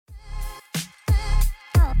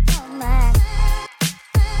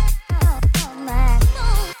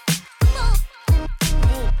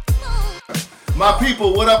My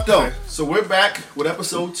people, what up though? So we're back with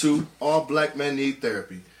episode 2, All Black Men Need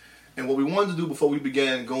Therapy. And what we wanted to do before we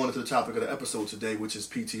began going into the topic of the episode today, which is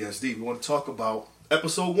PTSD, we want to talk about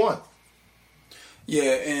episode 1.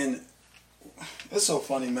 Yeah, and it's so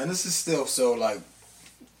funny, man. This is still so, like,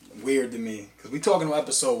 weird to me. Because we talking about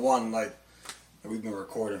episode 1, like, we've been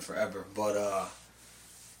recording forever. But,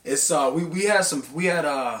 it's, we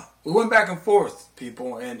went back and forth,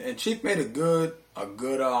 people. And Chief made a good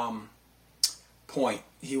point.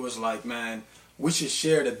 He was like, man, we should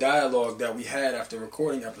share the dialogue that we had after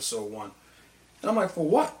recording episode 1. And I'm like, for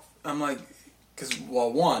what? I'm like, because,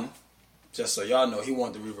 well, one, just so y'all know, he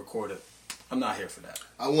wanted to re-record it. I'm not here for that.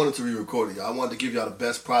 I wanted to re-record it, y'all. I wanted to give y'all the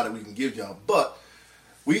best product we can give y'all. But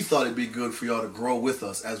we thought it'd be good for y'all to grow with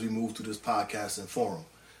us as we move through this podcast and forum.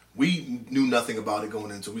 We knew nothing about it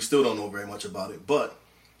going into it. We still don't know very much about it. But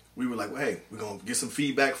we were like, well, hey, we're going to get some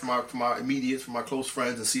feedback from our immediates, from our close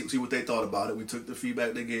friends, and see what they thought about it. We took the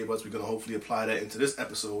feedback they gave us. We're going to hopefully apply that into this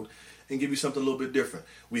episode and give you something a little bit different.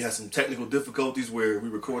 We had some technical difficulties where we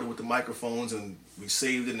recorded with the microphones and we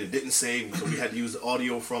saved it and it didn't save. So we had to use the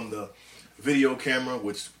audio from the video camera,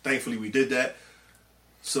 which thankfully we did that.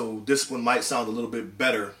 So this one might sound a little bit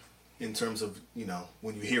better in terms of, you know,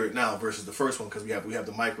 when you hear it now versus the first one, because we have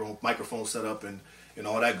the microphone set up and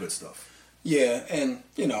all that good stuff. Yeah, and,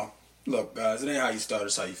 you know, look, guys, it ain't how you start,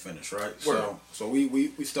 it's how you finish, right? Word. So we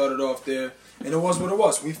started off there, and it was what it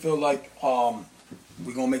was. We feel like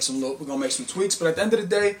we're gonna make some tweaks, but at the end of the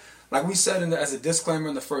day, like we said as a disclaimer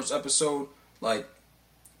in the first episode, like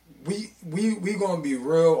we gonna be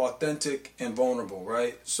real, authentic, and vulnerable,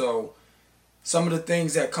 right? So some of the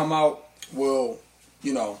things that come out will,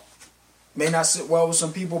 you know, may not sit well with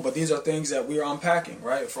some people, but these are things that we are unpacking,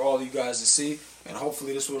 right, for all you guys to see, and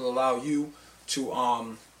hopefully this will allow you to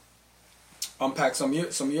unpack some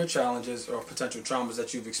of your challenges or potential traumas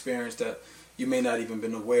that you've experienced that you may not even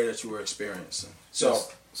been aware that you were experiencing. So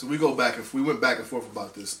we went back and forth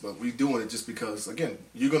about this, but we're doing it just because, again,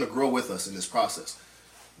 you're going to grow with us in this process.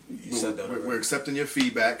 We're accepting your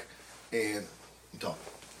feedback, and I'm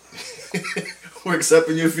talking. We're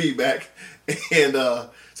accepting your feedback, and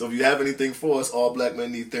so if you have anything for us,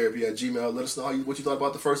 allblackmenneedtherapy@gmail.com. Let us know what you thought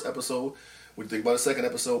about the first episode. What you think about the second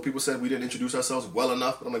episode? People said we didn't introduce ourselves well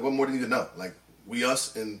enough, but I'm like, what more do you need to know? Like, we,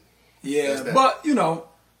 us, and yeah, but you know,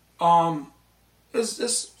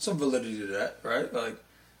 there's some validity to that, right? Like,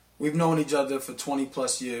 we've known each other for 20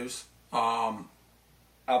 plus years. I've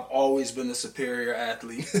always been the superior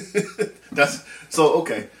athlete. That's so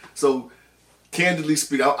okay. So, candidly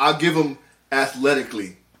speaking, I'll give him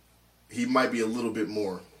athletically. He might be a little bit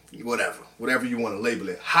more, whatever you want to label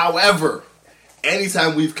it. However,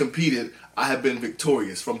 anytime we've competed, I have been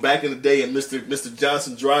victorious. From back in the day in Mr.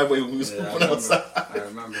 Johnson driveway when we was moving outside. I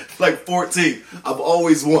remember. Like 14. I've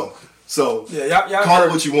always won. So, y'all call it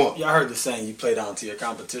what you want. Y'all heard the saying, you play down to your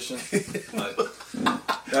competition. Like,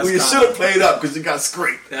 well, you should have played up because you got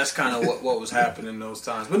scraped. That's kind of what was happening in those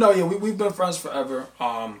times. But no, yeah, we've been friends forever.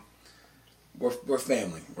 We're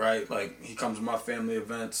family, right? Like, he comes to my family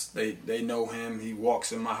events. They know him. He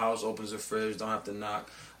walks in my house, opens the fridge, don't have to knock.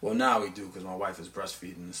 Well, now we do because my wife is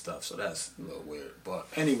breastfeeding and stuff, so that's a little weird. But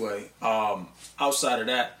anyway, outside of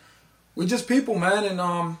that, we just people, man,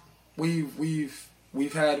 and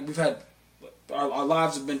we've had our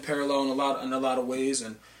lives have been parallel in a lot of ways,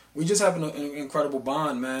 and we just have an incredible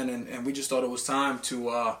bond, man, and we just thought it was time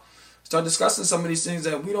to start discussing some of these things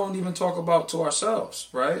that we don't even talk about to ourselves,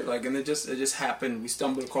 right? Like, and it just happened. We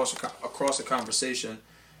stumbled across a conversation,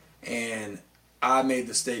 and I made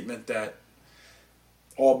the statement that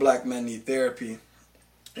all black men need therapy,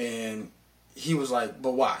 and he was like,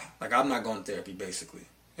 but why? Like, I'm not going to therapy, basically.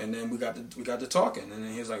 And then we got to talking, and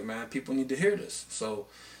then he was like, man, people need to hear this. So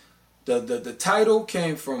the title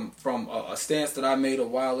came from a stance that I made a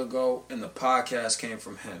while ago, and the podcast came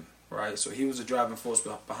from him, right? So he was the driving force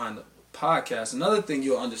behind the podcast. Another thing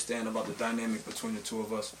you'll understand about the dynamic between the two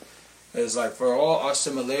of us is, like, for all our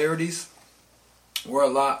similarities, we're a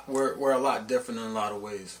lot different in a lot of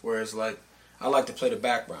ways. Whereas, like, I like to play the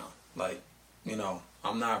background. Like, you know,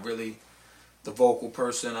 I'm not really the vocal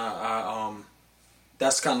person.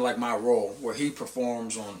 That's kind of like my role, where he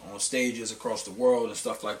performs on stages across the world and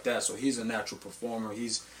stuff like that. So he's a natural performer.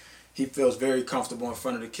 He feels very comfortable in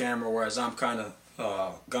front of the camera, whereas I'm kind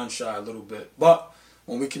of gun shy a little bit. But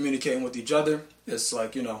when we communicating with each other, it's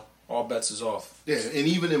like, you know, all bets is off. Yeah, and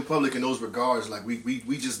even in public in those regards, like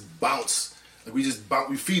we just bounce. Like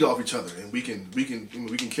we feed off each other, and we can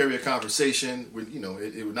carry a conversation. We're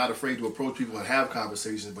not afraid to approach people and have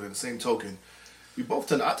conversations. But in the same token, I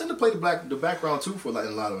tend to play the background too for, like,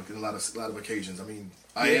 in a lot of occasions. I mean,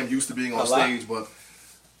 I am used to being on stage, but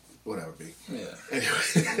whatever, B. Yeah.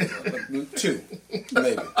 Anyway. 2,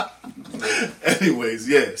 maybe. Anyways,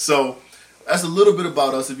 yeah. So that's a little bit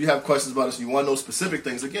about us. If you have questions about us and you want to know specific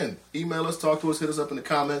things, again, email us, talk to us, hit us up in the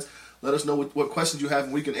comments. Let us know what questions you have,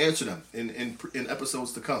 and we can answer them in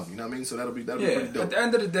episodes to come. You know what I mean? So that'll be pretty dope. At the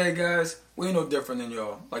end of the day, guys, we ain't no different than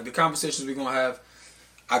y'all. Like, the conversations we're gonna have,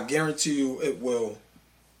 I guarantee you, it will,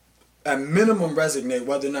 at minimum, resonate.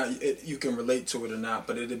 Whether or not you can relate to it or not,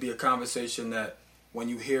 but it'll be a conversation that when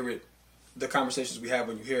you hear it, the conversations we have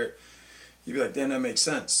when you hear it, you'll be like, "Damn, that makes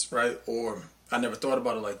sense," right? Or I never thought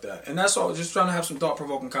about it like that. And that's all. Just trying to have some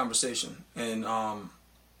thought-provoking conversation, and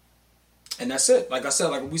that's it. Like I said,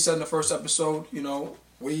 like we said in the first episode, you know,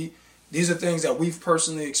 these are things that we've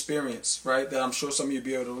personally experienced, right? That I'm sure some of you will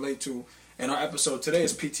be able to relate to. And our episode today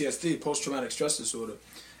is PTSD, post-traumatic stress disorder.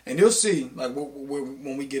 And you'll see, like,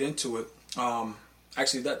 when we get into it.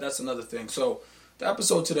 Actually, that's another thing. So the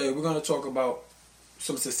episode today, we're going to talk about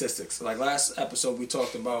some statistics. Like last episode, we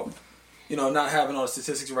talked about, you know, not having all the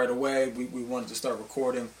statistics right away. We wanted to start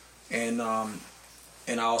recording, and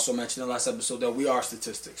I also mentioned in the last episode that we are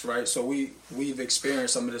statistics, right? So we've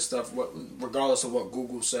experienced some of this stuff, regardless of what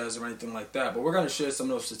Google says or anything like that. But we're going to share some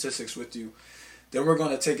of those statistics with you. Then we're going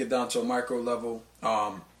to take it down to a micro level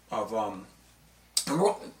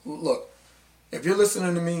look, if you're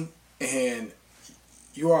listening to me and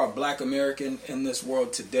you are a Black American in this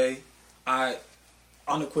world today, I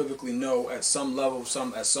unequivocally know at some level,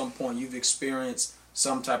 at some point, you've experienced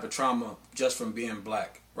some type of trauma just from being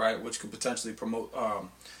Black, right? Which could potentially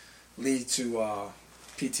lead to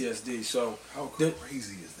PTSD. So how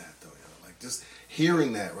crazy is that, though? Yo? Like, just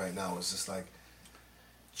hearing that right now is just like,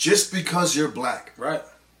 just because you're Black, right?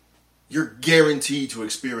 You're guaranteed to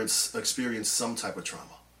experience some type of trauma.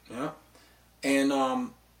 Yeah,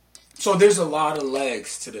 and so there's a lot of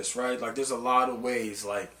legs to this, right? Like, there's a lot of ways,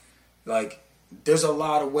 like there's a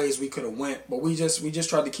lot of ways we could have went, but we just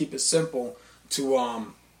tried to keep it simple to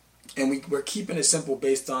and we're keeping it simple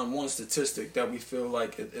based on one statistic that we feel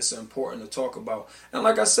like it's important to talk about. And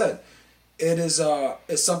like I said,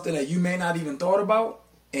 it's something that you may not even thought about,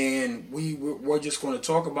 and we're just going to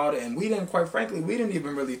talk about it. And quite frankly, we didn't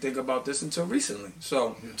even really think about this until recently.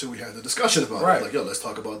 So until we had the discussion about it, like, yo, let's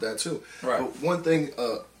talk about that too. Right. But one thing,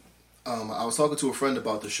 I was talking to a friend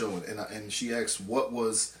about the show, and she asked, what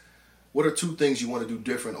are 2 things you want to do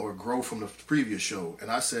different or grow from the previous show? And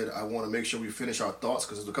I said, I want to make sure we finish our thoughts,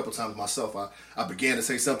 because there's a couple times myself, I began to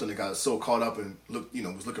say something and got so caught up and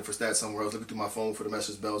was looking for stats somewhere. I was looking through my phone for the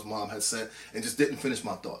message Bell's mom had sent and just didn't finish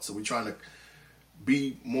my thoughts. So we're trying to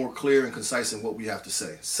be more clear and concise in what we have to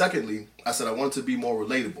say. Secondly, I said I wanted to be more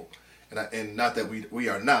relatable, and not that we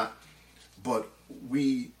are not, but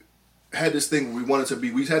we had this thing where we wanted to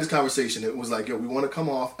be. We had this conversation. It was like, yo, we want to come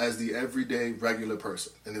off as the everyday regular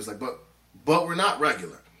person, and it was like, but we're not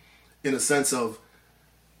regular, in a sense of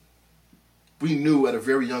we knew at a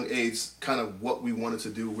very young age kind of what we wanted to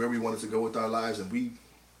do, where we wanted to go with our lives, and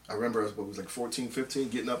I remember it was like 14, 15,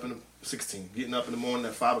 getting up in the morning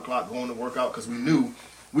at 5 o'clock, going to work out, because we knew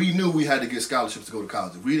we had to get scholarships to go to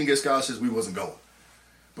college. If we didn't get scholarships, we wasn't going.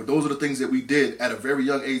 But those are the things that we did at a very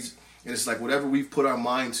young age, and it's like whatever we've put our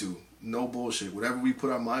mind to, no bullshit, whatever we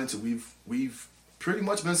put our mind to, we've pretty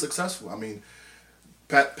much been successful. I mean,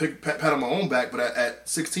 pat on my own back, but at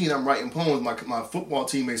 16, I'm writing poems. My football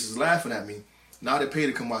teammates is laughing at me. Now they pay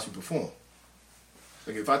to come watch me perform.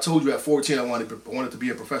 Like, if I told you at 14 I wanted to be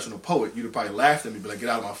a professional poet, you'd have probably laughed at me, be like, get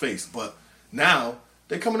out of my face. But now,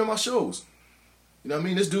 they coming to my shows. You know what I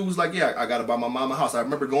mean? This dude was like, yeah, I got to buy my mama a house. I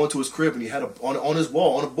remember going to his crib, and he had on his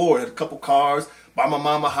wall, on a board, had a couple cars, buy my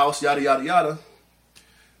mama a house, yada, yada, yada.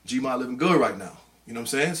 G-Ma living good right now. You know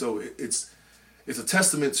what I'm saying? So it's a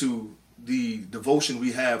testament to the devotion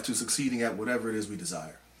we have to succeeding at whatever it is we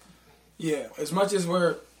desire. Yeah, as much as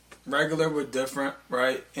we're regular, we're different,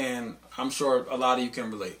 right? And I'm sure a lot of you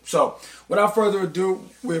can relate. So, without further ado,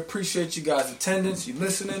 we appreciate you guys' attendance, you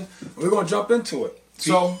listening. We're going to jump into it.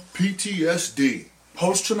 So, PTSD.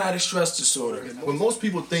 Post-traumatic stress disorder. When most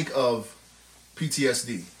people think of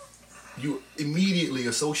PTSD, you immediately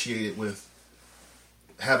associate it with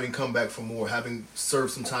having come back from war, having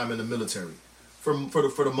served some time in the military, for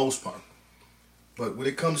the most part. But when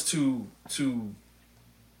it comes to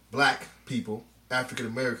Black people, African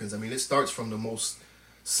Americans, I mean, it starts from the most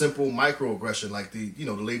simple microaggression, like the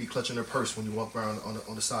lady clutching her purse when you walk around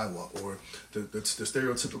on the sidewalk, or the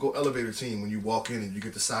stereotypical elevator team when you walk in and you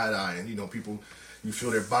get the side eye, and people, you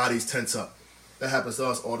feel their bodies tense up. That happens to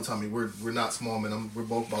us all the time. I mean, we're not small men. We're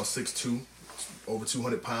both about 6'2", over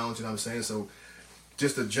 200 pounds. You know what I'm saying? So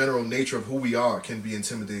just the general nature of who we are can be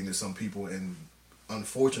intimidating to some people, and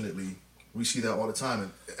unfortunately, We see that all the time,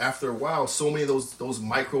 and after a while, so many of those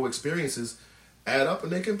micro experiences add up,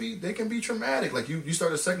 and they can be traumatic. Like you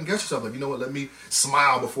start to second guess yourself. Like, you know what? Let me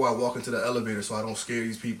smile before I walk into the elevator so I don't scare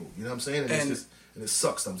these people. You know what I'm saying? And it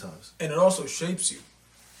sucks sometimes. And it also shapes you,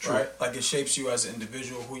 True. right? Like it shapes you as an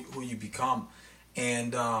individual, who you become,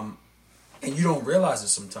 and you don't realize it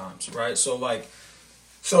sometimes, right? So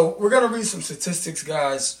we're gonna read some statistics,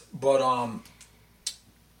 guys, but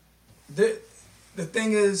the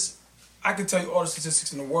thing is, I can tell you all the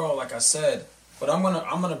statistics in the world, like I said, but I'm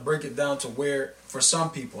gonna break it down to where for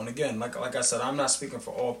some people, and again, like I said, I'm not speaking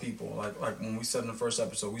for all people. Like when we said in the first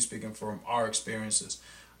episode, we speaking from our experiences.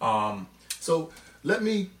 So let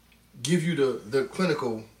me give you the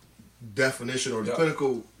clinical definition or the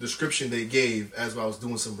clinical description they gave as I was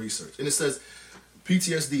doing some research, and it says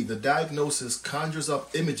PTSD. The diagnosis conjures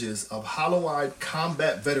up images of hollow-eyed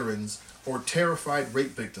combat veterans or terrified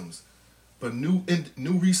rape victims. But new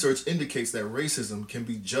research indicates that racism can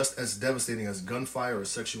be just as devastating as gunfire or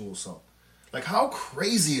sexual assault. Like, how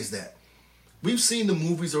crazy is that? We've seen the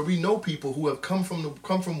movies, or we know people who have come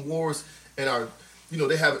from wars and are,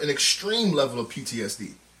 they have an extreme level of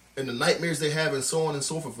PTSD and the nightmares they have and so on and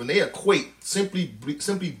so forth. And they equate simply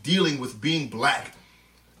dealing with being black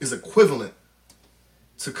is equivalent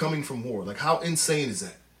to coming from war. Like, how insane is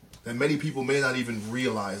that? That many people may not even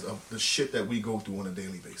realize of the shit that we go through on a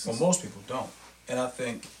daily basis. Well, most people don't. And I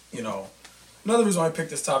think, another reason why I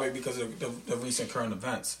picked this topic because of the recent current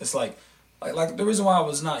events. It's like the reason why I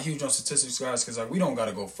was not huge on statistics, guys, because we don't got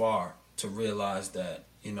to go far to realize that,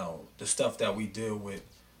 the stuff that we deal with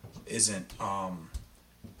isn't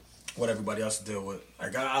what everybody else deal with.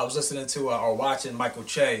 Like, I was listening to or watching Michael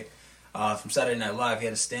Che from Saturday Night Live. He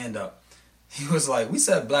had a stand-up. He was like, we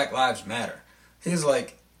said Black Lives Matter. He was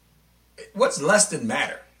like, what's less than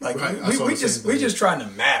matter? Like, right. we just trying to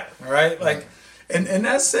matter, right? Like, and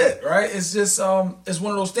that's it, right? It's just it's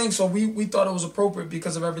one of those things. So we thought it was appropriate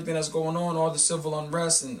because of everything that's going on, all the civil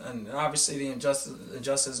unrest and obviously the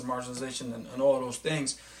injustice and marginalization and all of those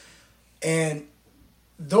things. And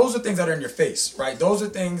those are things that are in your face, right? Those are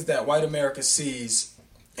things that white America sees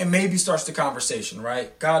and maybe starts the conversation,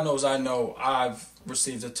 right? God knows I've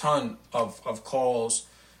received a ton of calls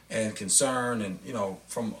and concern and,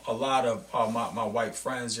 from a lot of my white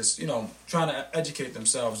friends just, trying to educate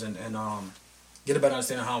themselves and get a better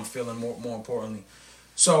understanding of how I'm feeling more importantly.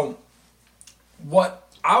 So what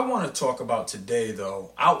I want to talk about today,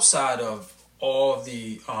 though, outside of all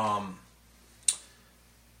the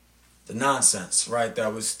nonsense, right,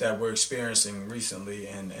 that we're experiencing recently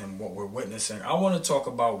and what we're witnessing, I want to talk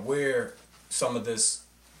about where some of this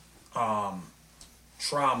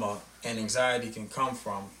trauma and anxiety can come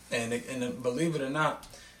from. And believe it or not,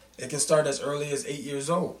 it can start as early as 8 years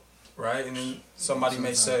old, right? And then somebody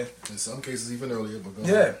may say, in some cases even earlier, but go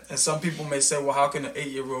ahead. And some people may say, well, how can an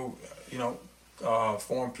 8-year-old,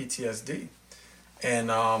 form PTSD?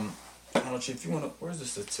 And I don't know, Chief, where's the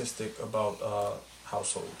statistic about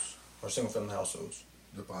households or single-family households?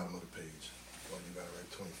 The bottom of the page. Well, you got it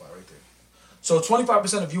right, 25 right there. So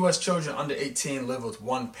 25% of U.S. children under 18 live with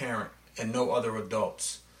one parent and no other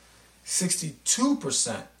adults.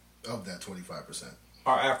 62% of that 25%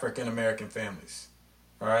 are African American families,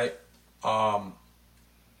 right?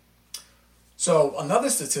 So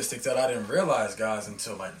another statistic that I didn't realize, guys,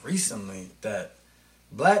 until recently, that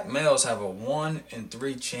black males have a 1 in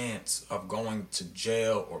 3 chance of going to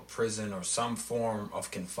jail or prison or some form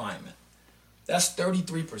of confinement. That's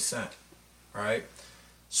 33%, right?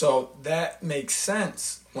 So that makes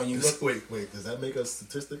sense when you look. Wait, does that make us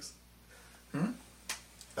statistics?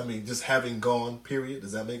 I mean, just having gone, period,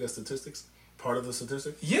 does that make us statistics? Part of the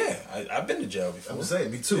statistic? Yeah, I've been to jail before. I'm saying,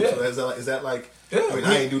 me too. Yeah. So is that like, yeah, I mean,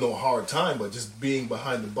 I ain't do no hard time, but just being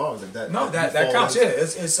behind the bars, like that. No, that counts, yeah.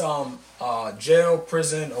 It's jail,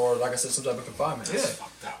 prison, or like I said, some type of confinement. That's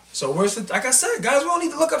fucked up. So like I said, guys, we don't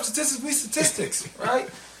need to look up statistics, we statistics, right?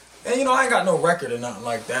 And I ain't got no record or nothing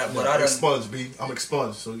like that, but I done expunged, B. I'm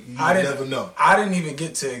expunged, so you never know. I didn't even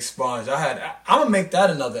get to expunge. I'm gonna make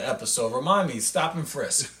that another episode. Remind me, stop and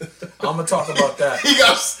frisk. I'm gonna talk about that. He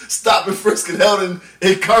got stopped and frisked and held in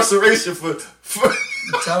incarceration for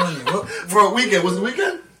I'm telling you, for a weekend. Was it a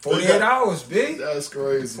weekend? 48 hours, B. That's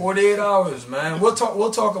crazy. 48 hours, man. We'll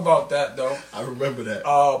talk about that though. I remember that.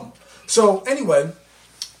 So anyway,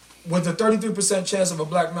 with the 33% chance of a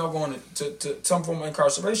black male going to some form of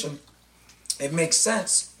incarceration, it makes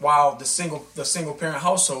sense while the single parent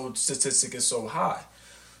household statistic is so high.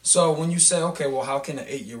 So when you say, okay, well, how can an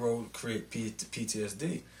 8-year-old create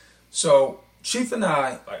PTSD? So Chief and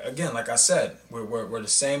I, again, like I said, we're the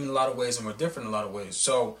same in a lot of ways and we're different in a lot of ways.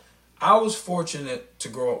 So I was fortunate to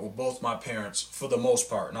grow up with both my parents for the most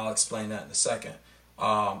part, and I'll explain that in a second.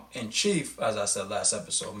 And Chief, as I said last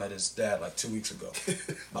episode, met his dad like 2 weeks ago.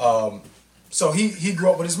 So he grew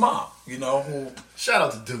up with his mom, you know. Who shout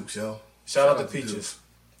out to Dukes, yo. Shout out to Peaches.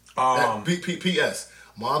 P.S.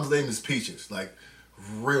 Mom's name is Peaches, like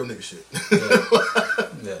real nigga shit.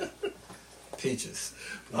 Yeah. Peaches.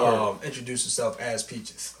 Introduce yourself as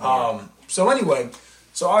Peaches. So anyway,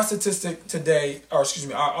 so our statistic today, our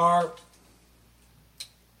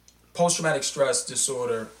post-traumatic stress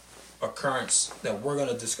disorder occurrence that we're going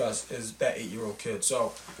to discuss is that 8-year-old kid.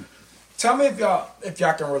 So tell me if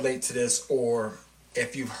y'all can relate to this or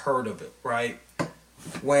if you've heard of it, right?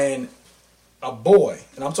 When a boy,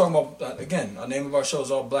 and I'm talking about, again, the name of our show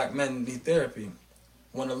is All Black Men Need Therapy.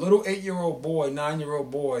 When a little 8-year-old boy,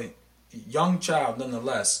 9-year-old boy, young child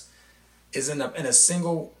nonetheless, is in a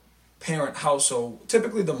single parent household,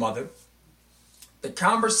 typically the mother, the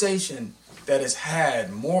conversation that is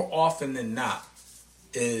had more often than not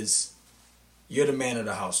is, you're the man of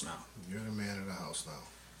the house now. You're the man of the house now.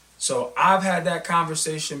 So I've had that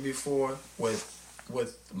conversation before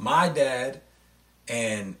with my dad,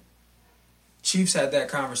 and Chief's had that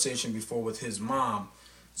conversation before with his mom.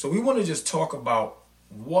 So we want to just talk about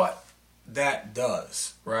what that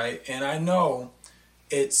does, right? And I know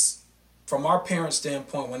it's, from our parents'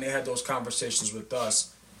 standpoint, when they had those conversations with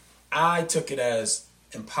us, I took it as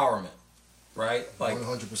empowerment, right? Like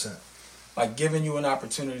 100%. Like giving you an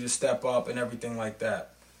opportunity to step up and everything like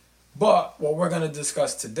that. But what we're going to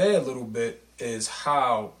discuss today a little bit is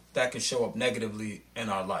how that can show up negatively in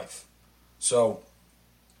our life. So,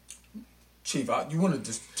 Chief, you want to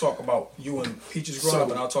just talk about you and Peaches growing up,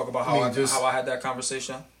 and I'll talk about how I had that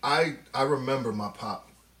conversation? I remember my pop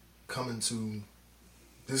coming to,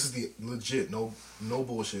 this is the legit, no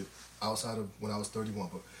bullshit, outside of when I was 31,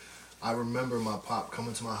 but I remember my pop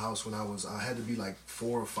coming to my house when I had to be like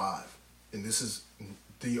 4 or 5. And this is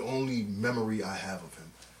the only memory I have of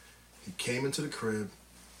him. He came into the crib,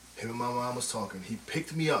 him and my mom was talking. He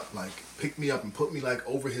picked me up and put me like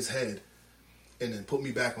over his head and then put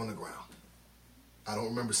me back on the ground. I don't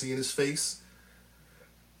remember seeing his face.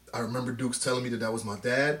 I remember Dukes telling me that was my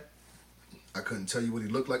dad. I couldn't tell you what he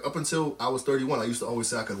looked like. Up until I was 31, I used to always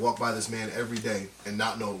say I could walk by this man every day and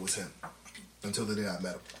not know it was him. Until the day I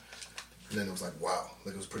met him. And then it was like, wow,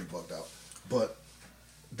 like it was pretty bugged out. But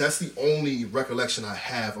that's the only recollection I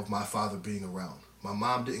have of my father being around. My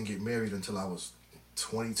mom didn't get married until I was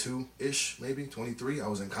 22-ish, maybe 23. I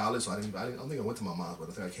was in college, so I don't think I went to my mom's, but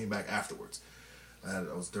I think I came back afterwards. I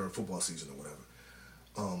was during football season or whatever.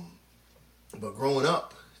 But growing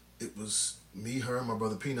up, it was me, her, and my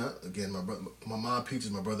brother Peanut. Again, my mom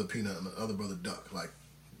Peaches, my brother Peanut, and my other brother Duck. Like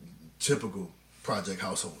typical project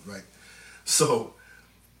household, right? So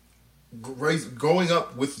growing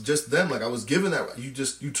up with just them, like I was given that,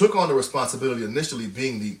 you took on the responsibility initially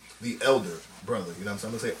being the elder brother, you know what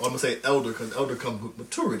I'm saying? I'm gonna say elder because elder comes with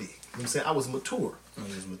maturity. You know what I'm saying? I was mature. He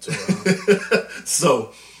was mature, huh?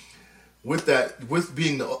 So with that, with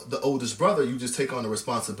being the oldest brother, you just take on the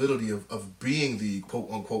responsibility of being the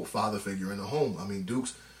quote unquote father figure in the home. I mean,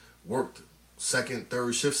 Dukes worked second,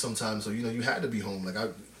 third shift sometimes, so you know you had to be home. Like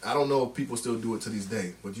I don't know if people still do it to this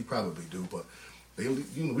day, but you probably do. But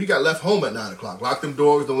we got left home at 9 o'clock. Lock them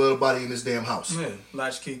doors. Don't let nobody in this damn house. Yeah,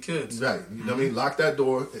 latchkey kids. Right. You know what I mean? Lock that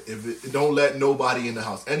door. Don't let nobody in the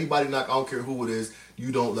house. Anybody knock, I don't care who it is,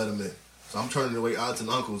 you don't let them in. So I'm turning away aunts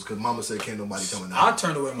and uncles because mama said can't nobody come in the house. I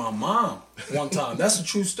turned away my mom one time. That's a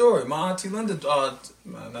true story. My auntie Linda,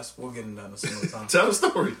 we'll get into that in a single time. Tell the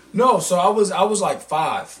story. No, so I was like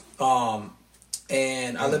 5.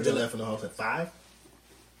 And I lived in the house at 5?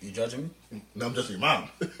 You judging me? No, I'm judging your mom.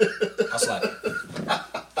 I slap it.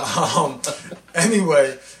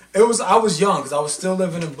 Anyway, I was young because I was still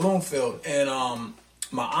living in Bloomfield, and I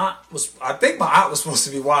think my aunt was supposed to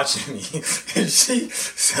be watching me, and she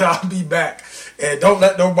said I'll be back, and don't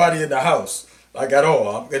let nobody in the house, like at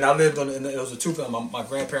all. And I lived it was a 2-family. My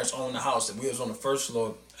grandparents owned the house, and we was on the first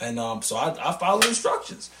floor, and so I followed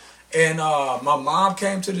instructions, and my mom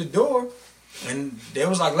came to the door. And they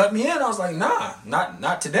was like, let me in. I was like, nah,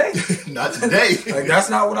 not today. Not today. Like, that's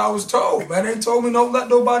not what I was told. Man, they told me don't let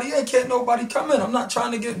nobody in. Can't nobody come in. I'm not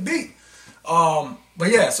trying to get beat. But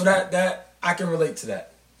yeah, so that I can relate to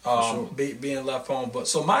that. Sure. Being left home. But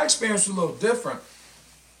so my experience was a little different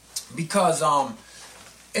because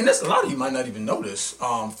and this, a lot of you might not even know this.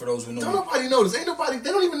 For those who know, don't nobody know this. Ain't nobody.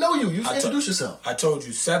 They don't even know you. You introduce yourself. I told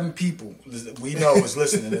you 7 people we know is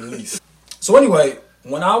listening at least. So anyway,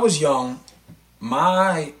 when I was young,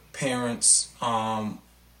 my parents,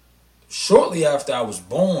 shortly after I was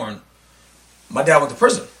born, my dad went to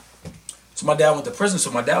prison. So my dad went to prison. So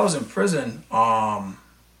my dad was in prison. And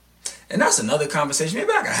that's another conversation.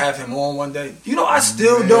 Maybe I could have him on one day. You know, I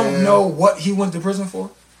still don't know what he went to prison for.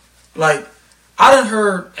 Like, I done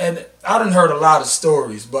heard a lot of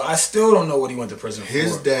stories, but I still don't know what he went to prison for.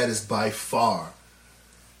 His dad is by far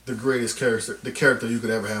the greatest character you could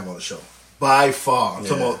ever have on the show. By far. I'm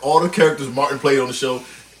talking about all the characters Martin played on the show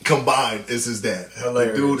combined is his dad.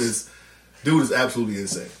 Hilarious. The dude is absolutely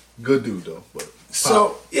insane. Good dude though. But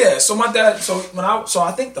so my dad. So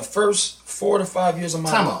I think the first 4 to 5 years of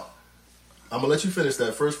my time out. I'm gonna let you finish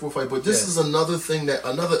that first 4 or 5. But this is another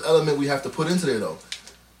element we have to put into there though.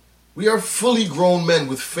 We are fully grown men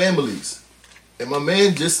with families, and my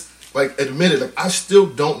man just admitted I still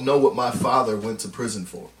don't know what my father went to prison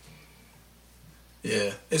for.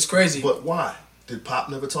 Yeah, it's crazy. But why? Did Pop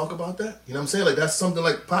never talk about that? You know what I'm saying? Like, that's something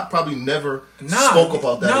like Pop probably never spoke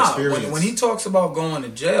about that experience. When he talks about going to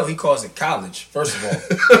jail, he calls it college, first of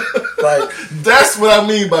all. That's what I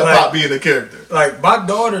mean by Pop being a character. Like, my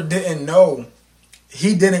daughter didn't know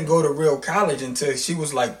he didn't go to real college until she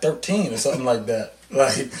was like 13 or something like that.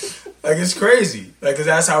 Like it's crazy. Like, cause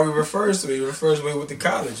that's how he refers to me. He refers to me with the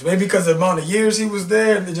college. Maybe because of the amount of years he was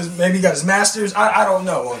there, maybe he got his master's. I don't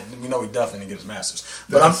know. Well, we know he definitely didn't get his master's.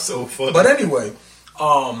 But that's so funny. But anyway,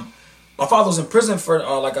 my father was in prison for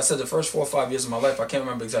like I said, the first 4 or 5 years of my life. I can't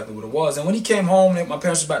remember exactly what it was. And when he came home, my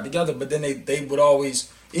parents were back together. But then they would always,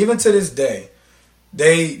 even to this day,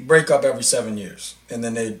 they break up every 7 years, and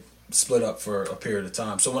then they split up for a period of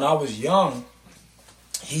time. So when I was young,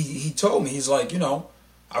 he told me, he's like, you know,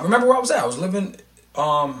 I remember where I was at. I was living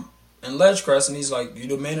in Ledgecrest, and he's like, "You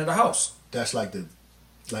the man of the house." That's like the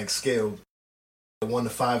scale. 1 to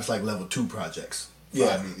 5 is like level 2 projects. 5, you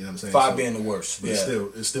know what I'm saying? 5 being the worst. But it's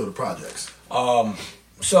still the projects.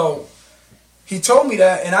 So he told me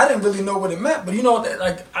that, and I didn't really know what it meant. But you know,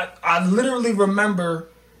 I literally remember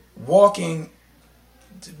walking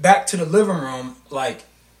back to the living room, like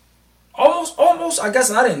almost, I guess,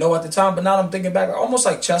 and I didn't know at the time, but now I'm thinking back, almost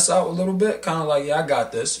like chest out a little bit, kind of like, yeah, I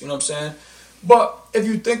got this, you know what I'm saying? But if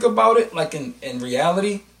you think about it, like in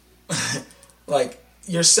reality, like,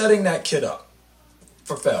 you're setting that kid up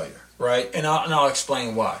for failure, right? And I'll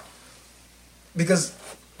explain why. Because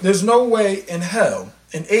there's no way in hell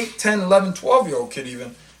an 8, 10, 11, 12-year-old kid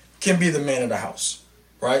even can be the man of the house,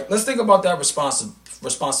 right? Let's think about that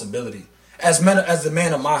responsibility. As the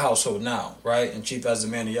man of my household now, right? And Chief as the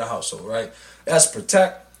man of your household, right? That's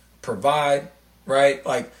protect, provide, right?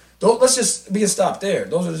 Like, we can stop there.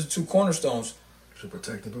 Those are the 2 cornerstones. To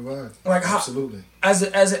protect and provide. Like, absolutely. As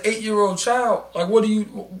an 8-year-old child, like, what do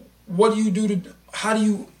you do how do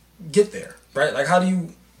you get there, right? Like, how do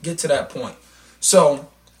you get to that point? So,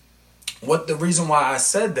 the reason why I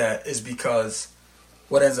said that is because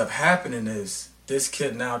what ends up happening is this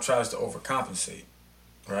kid now tries to overcompensate.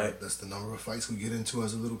 Right. That's the number of fights we get into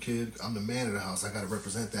as a little kid. I'm the man of the house. I got to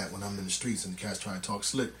represent that when I'm in the streets and the cats try to talk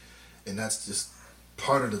slick. And that's just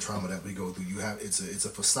part of the trauma that we go through. It's a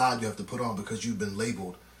facade you have to put on because you've been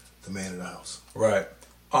labeled the man of the house. Right.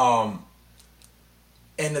 And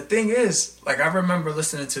the thing is, like, I remember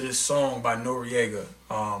listening to this song by Noriega.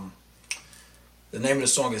 The name of the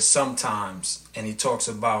song is Sometimes, and he talks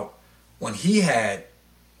about when he had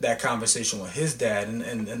that conversation with his dad,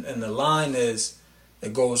 and the line is,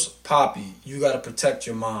 it goes, "Poppy, you got to protect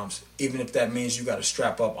your moms, even if that means you got to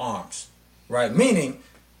strap up arms," right? Meaning,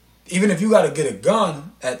 even if you got to get a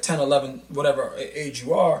gun at 10, 11, whatever age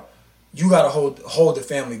you are, you got to hold the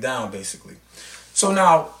family down, basically. So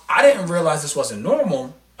now, I didn't realize this wasn't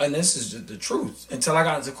normal, and this is the truth, until I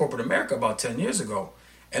got into corporate America about 10 years ago.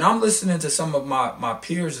 And I'm listening to some of my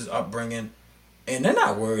peers' upbringing, and they're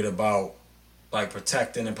not worried about, like,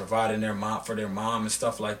 protecting and providing for their mom and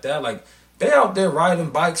stuff like that. Like, they out there riding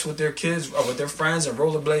bikes with their kids or with their friends and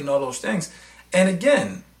rollerblading and all those things. And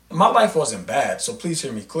again, my life wasn't bad, so please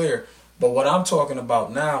hear me clear. But what I'm talking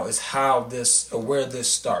about now is where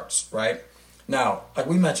this starts, right? Now, like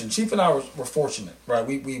we mentioned, Chief and I were fortunate, right?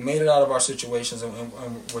 We made it out of our situations and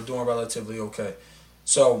we're doing relatively okay.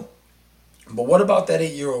 So, but what about that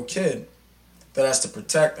 8-year-old kid that has to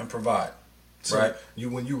protect and provide, right?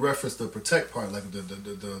 When you reference the protect part, like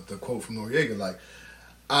the quote from Noriega, like,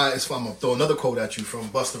 I'm gonna throw another quote at you from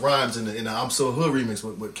Busta Rhymes in the I'm So Hood remix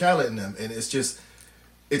with Khaled and them, and it's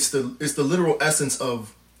the literal essence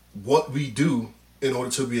of what we do in order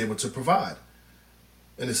to be able to provide.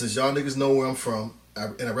 And it says, y'all niggas know where I'm from,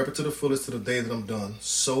 and I rep it to the fullest to the day that I'm done.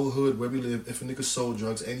 So hood where we live. If a nigga sold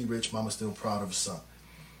drugs, any rich mama still proud of his son.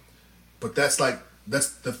 But that's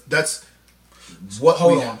what.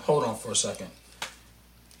 Hold on for a second.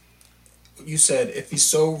 You said if he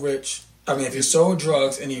sold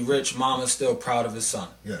drugs and he rich, mama's still proud of his son.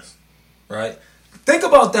 Yes. right? Think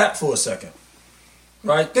about that for a second,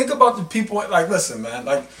 right? Think about the people. Like, listen, man.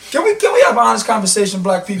 Like, can we have an honest conversation,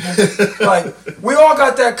 black people? Like, we all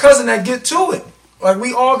got that cousin that get to it. Like,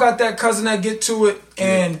 we all got that cousin that get to it,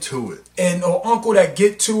 and or uncle that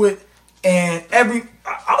get to it, and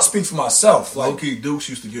I'll speak for myself. Like, low-key, Dukes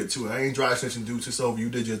used to get to it. I ain't dry snitching Dukes. It's over. You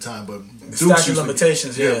did your time, but Dukes statute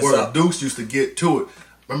limitations. Dukes used to get to it.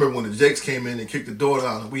 Remember when the Jakes came in and kicked the door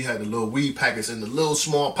down, and we had the little weed packets in the little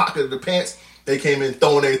small pocket of the pants. They came in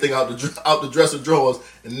throwing everything out the dresser drawers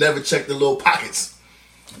and never checked the little pockets.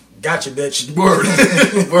 Gotcha, bitch. Word,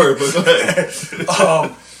 word. But go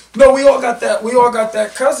ahead. No, we all got that. We all got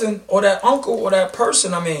that cousin or that uncle or that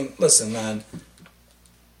person. I mean, listen, man.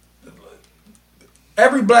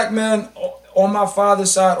 Every black man on my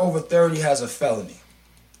father's side over 30 has a felony.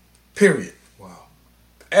 Period. Wow.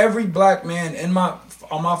 Every black man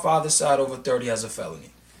on my father's side over 30 has a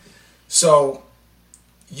felony. So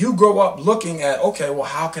you grow up looking at, okay, well,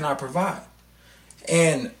 how can I provide?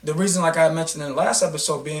 And the reason, like I mentioned in the last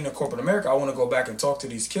episode, being in corporate America, I want to go back and talk to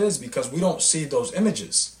these kids because we don't see those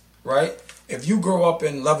images, right? If you grow up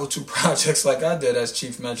in level 2 projects like I did, as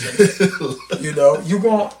Chief mentioned, you're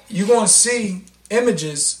going to see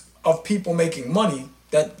images of people making money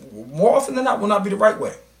that more often than not will not be the right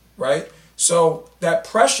way, right? So that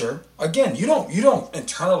pressure, again, you don't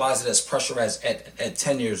internalize it as pressure as at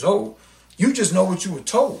 10 years old. You just know what you were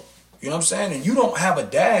told. You know what I'm saying? And you don't have a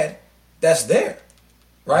dad that's there,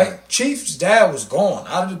 right? Chief's dad was gone,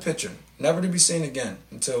 out of the picture, never to be seen again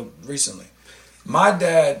until recently. My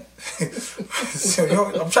dad,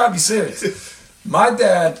 I'm trying to be serious. My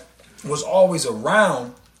dad was always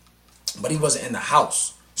around, but he wasn't in the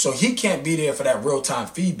house. So he can't be there for that real-time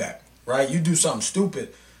feedback, right? You do something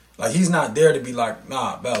stupid, like he's not there to be like,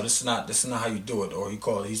 nah, Bell, this is not how you do it. Or he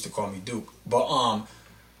used to call me Duke. But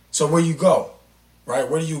so where you go, right?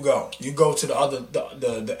 Where do you go? You go to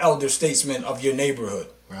the elder statesman of your neighborhood.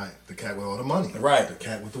 Right, the cat with all the money. Right. The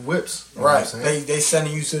cat with the whips. You know right. They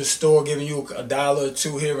sending you to the store, giving you $1 or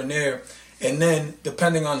 $2 here and there. And then,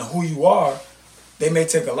 depending on who you are, they may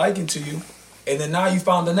take a liking to you. And then now you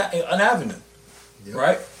found an avenue. Yep.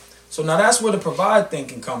 Right? So now that's where the provide thing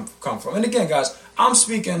can come from. And again, guys, I'm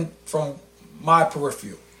speaking from my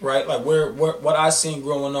peripheral, right? Like what I seen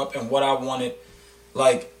growing up and what I wanted.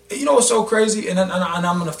 Like, you know what's so crazy? And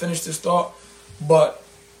I'm going to finish this thought. But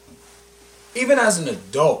even as an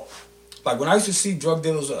adult, like when I used to see drug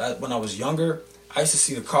dealers when I was younger, I used to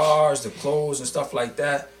see the cars, the clothes, and stuff like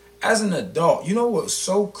that. As an adult, you know what's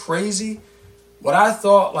so crazy? What I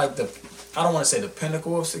thought, like I don't want to say the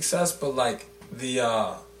pinnacle of success, but like the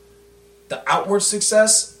outward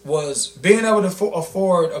success was being able to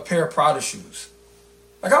afford a pair of Prada shoes.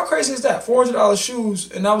 Like, how crazy is that? $400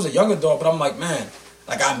 shoes, and I was a young adult, but I'm like, man,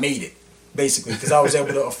 like I made it. Basically, because I was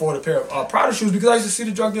able to afford a pair of Prada shoes because I used to see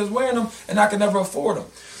the drug dealers wearing them and I could never afford them.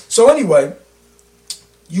 So anyway,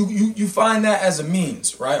 you find that as a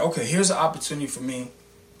means, right? Okay, here's an opportunity for me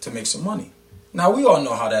to make some money. Now, we all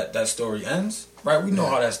know how that story ends, right? We know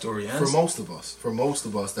how that story ends. For most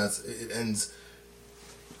of us, it ends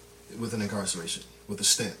with an incarceration, with a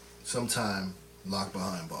stint, sometime locked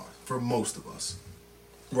behind bars. For most of us.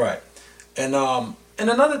 Right. And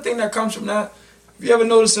another thing that comes from that, if you ever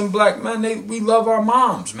notice in black men, we love our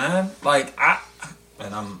moms, man. Like,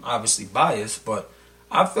 and I'm obviously biased, but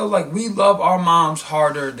I feel like we love our moms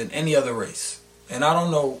harder than any other race. And I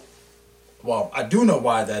don't know, well, I do know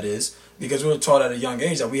why that is, because we were taught at a young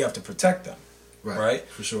age that we have to protect them. Right?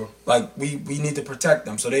 For sure. Like, we need to protect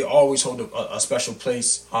them. So they always hold a special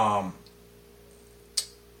place in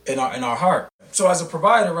our heart. So as a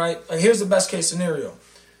provider, right, like here's the best case scenario.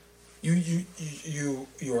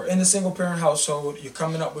 You're in a single parent household. You're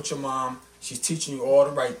coming up with your mom. She's teaching you all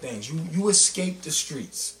the right things. You escape the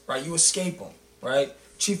streets, right? You escape them, right?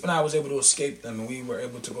 Chief and I was able to escape them, and we were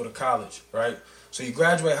able to go to college, right? So you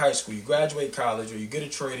graduate high school, you graduate college, or you get a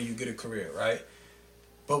trade, or you get a career, right?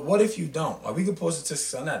 But what if you don't? Like, we could post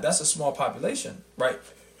statistics on that. That's a small population, right?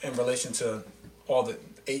 In relation to all the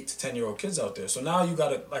 8 to 10-year-old kids out there. So now you got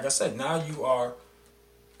to, like I said, now you are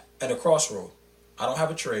at a crossroad. I don't have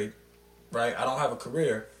a trade. Right? I don't have a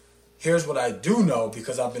career. Here's what I do know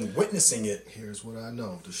because I've been witnessing it. Here's what I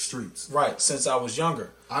know. The streets. Right. Since I was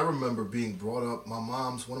younger. I remember being brought up. One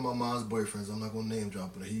of my mom's boyfriends, I'm not going to name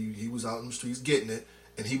drop, but he was out in the streets getting it,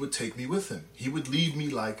 and he would take me with him. He would leave me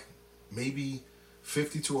like maybe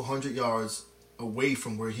 50 to 100 yards away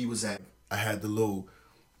from where he was at. I had remember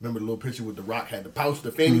the little picture with the Rock had the pouch,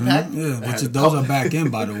 the fanny pack? Yeah, but those are back in,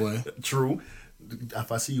 by the way. True.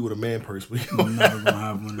 If I see you with a man purse, I'm never going to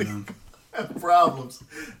have one of them. have problems.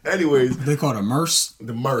 Anyways, They call it a merce.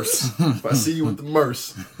 the merce. If I see you with the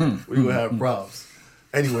merce, we gonna have problems.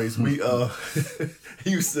 Anyways, we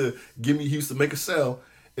he used to make a sale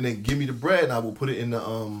and then give me the bread, and I would put it in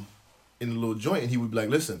the little joint, and he would be like,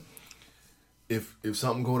 listen, if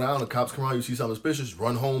something go down, the cops come around, you see something suspicious,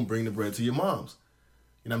 run home, bring the bread to your mom's.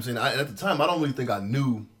 You know what I'm saying? At the time, I don't really think I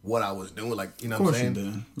knew what I was doing. Like, you know what I'm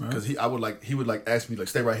saying? Because he would ask me, like,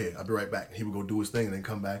 stay right here. I'll be right back. And he would go do his thing and then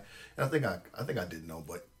come back. And I think I didn't know.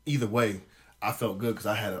 But either way, I felt good because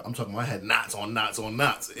I had knots on knots on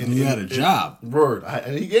knots. And you had a job. Word.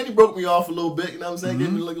 And he broke me off a little bit. You know what I'm saying?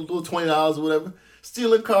 Gave me like a little $20 or whatever.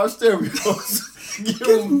 Stealing car stereos. Give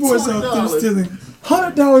him boys out there stealing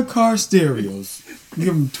 $100 car stereos.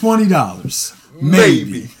 Give them $20.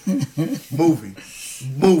 Maybe.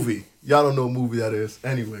 Movie. Y'all don't know what movie that is.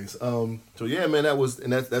 Anyways, so yeah, man,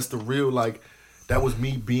 that's the real, like, that was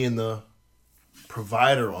me being the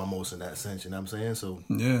provider almost in that sense, you know what I'm saying? So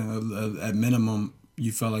yeah, at minimum,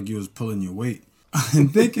 you felt like you was pulling your weight.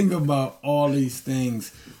 And thinking about all these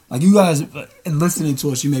things, like you guys, and listening to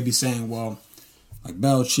us, you may be saying, well, like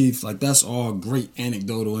Bell Chief, like that's all great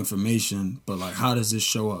anecdotal information, but like how does this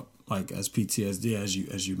show up, like as PTSD,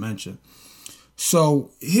 as you mentioned? So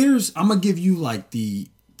I'm gonna give you like the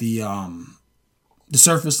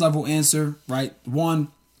surface level answer, right? One,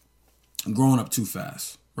 growing up too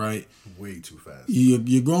fast, right? Way too fast.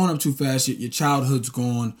 You're growing up too fast. Your childhood's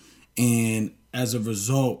gone, and as a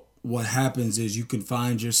result, what happens is you can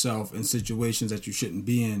find yourself in situations that you shouldn't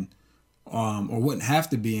be in, or wouldn't have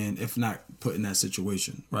to be in if not put in that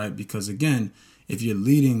situation, right? Because again, if you're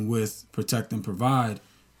leading with protect and provide,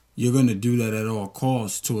 you're going to do that at all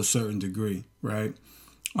costs to a certain degree, right?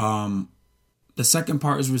 The second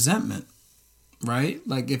part is resentment, right?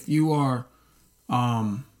 Like if you are,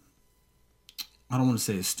 I don't want to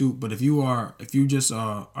say astute, but if you just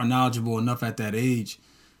are knowledgeable enough at that age,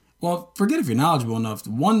 well, forget if you're knowledgeable enough.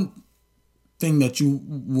 One thing that you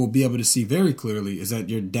will be able to see very clearly is that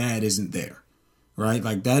your dad isn't there, right?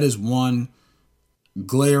 Like that is one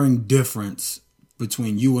glaring difference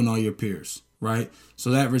between you and all your peers, right?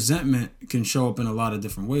 So that resentment can show up in a lot of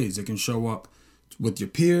different ways. It can show up with your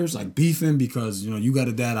peers, like beefing because, you got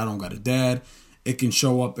a dad, I don't got a dad. It can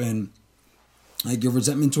show up in like your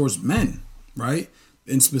resentment towards men, right?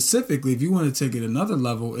 And specifically, if you want to take it another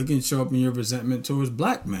level, it can show up in your resentment towards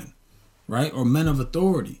black men, right? Or men of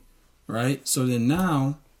authority, right? So then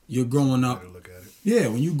now you're growing up. Look at it. Yeah,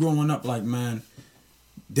 when you're growing up, like, man,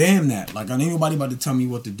 damn that. Like, ain't nobody about to tell me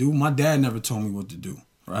what to do. My dad never told me what to do,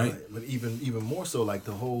 right? But even more so, like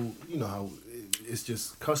the whole, how it's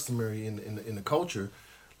just customary in the culture,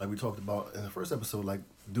 like we talked about in the first episode, like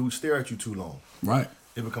dudes stare at you too long. Right.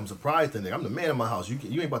 It becomes a pride thing. I'm the man in my house. You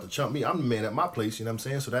ain't about to chump me. I'm the man at my place. You know what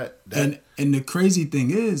I'm saying? So that and the crazy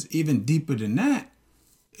thing is, even deeper than that,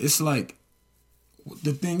 it's like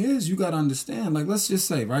the thing is, you got to understand. Like, let's just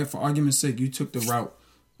say, right, for argument's sake, you took the route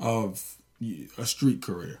of a street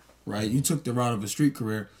career, right? You took the route of a street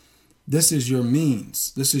career. This is your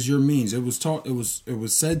means. This is your means. It was taught. It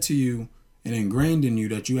was said to you and ingrained in you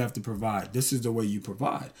that you have to provide. This is the way you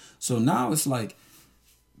provide. So now it's like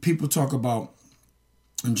people talk about.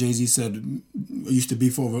 And Jay-Z said, I used to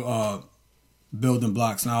beef over building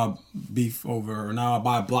blocks. Now I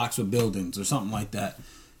buy blocks with buildings or something like that.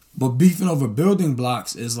 But beefing over building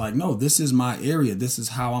blocks is like, no, this is my area. This is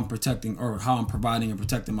how I'm protecting or how I'm providing and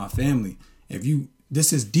protecting my family.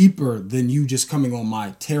 This is deeper than you just coming on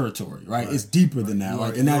my territory, right? It's deeper than that.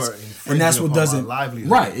 Like, and that's what doesn't,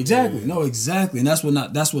 right, exactly. Yeah. No, exactly. And that's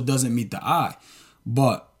what doesn't meet the eye.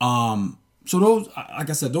 But, so those, like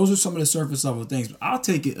I said, those are some of the surface level things. But I'll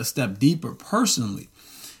take it a step deeper personally,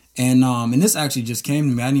 and this actually just came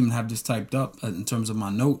to me. I didn't even have this typed up in terms of my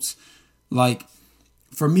notes. Like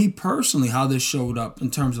for me personally, how this showed up in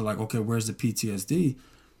terms of like, okay, where's the PTSD?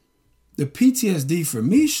 The PTSD for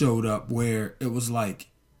me showed up where it was like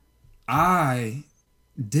I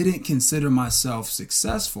didn't consider myself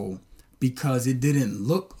successful because it didn't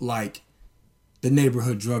look like the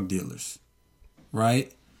neighborhood drug dealers,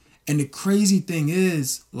 right? And the crazy thing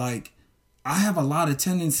is, like, I have a lot of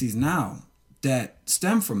tendencies now that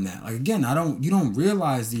stem from that. Like, again, you don't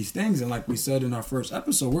realize these things. And like we said in our first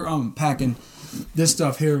episode, we're unpacking this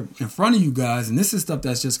stuff here in front of you guys. And this is stuff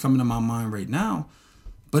that's just coming to my mind right now.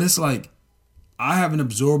 But it's like, I have an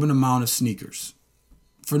absorbent amount of sneakers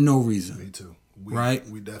for no reason. Me too. Right?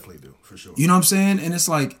 We definitely do, for sure. You know what I'm saying? And it's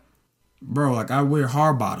like, bro, like I wear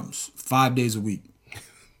hard bottoms 5 days a week.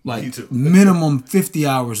 Like minimum 50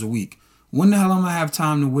 hours a week. When the hell am I going to have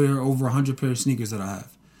time to wear over 100 pair of sneakers that I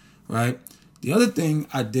have? Right? The other thing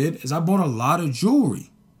I did is I bought a lot of jewelry.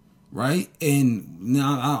 right? And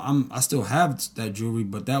now I still have that jewelry,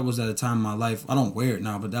 but that was at a time in my life. I don't wear it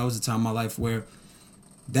now, but that was a time in my life where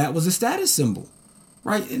that was a status symbol,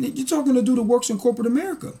 right? And you're talking to a dude that works in corporate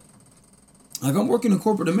America. Like, I'm working in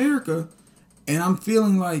corporate America, and I'm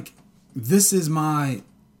feeling like this is my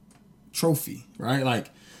trophy, right?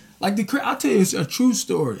 Like I'll tell you, it's a true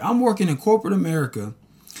story. I'm working in corporate America.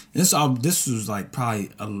 This was like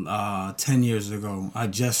probably 10 years ago. I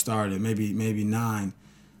just started, maybe 9.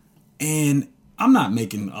 And I'm not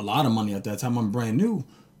making a lot of money at that time. I'm brand new.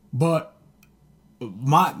 But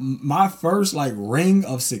my first like ring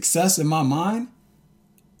of success in my mind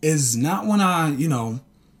is not when I,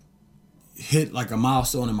 hit like a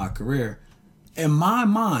milestone in my career. In my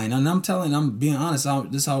mind, and I'm being honest,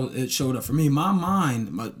 this is how it showed up for me. My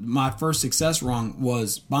mind, my first success rung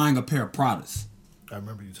was buying a pair of Pradas. I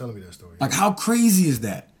remember you telling me that story. Like, how crazy is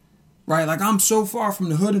that? Right? Like, I'm so far from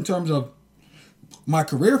the hood in terms of my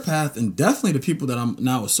career path, and definitely the people that I'm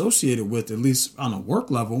now associated with, at least on a work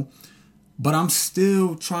level, but I'm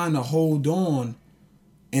still trying to hold on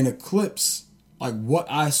and eclipse like what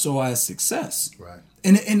I saw as success. Right.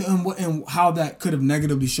 And how that could have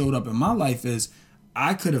negatively showed up in my life is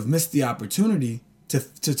I could have missed the opportunity to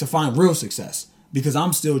find real success because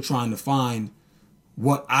I'm still trying to find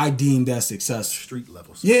what I deemed as success. Street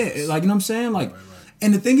level success. Yeah, like, you know what I'm saying? Like, right.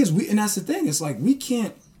 And the thing is, and that's the thing, it's like we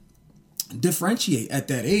can't differentiate at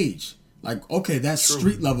that age. Like, okay, that's True.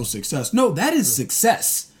 Street level success. No, that is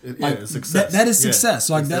success. It's success. That is success.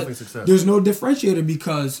 Yeah, like that, success. There's no differentiator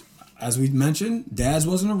because, as we mentioned, Dad's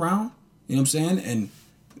wasn't around. You know what I'm saying? And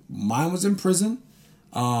mine was in prison.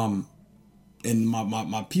 And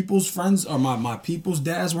my people's friends or my people's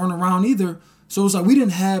dads weren't around either. So it's like we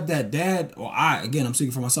didn't have that dad, or I'm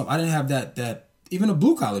speaking for myself. I didn't have that even a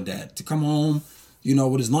blue collar dad to come home,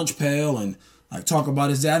 with his lunch pail and like talk about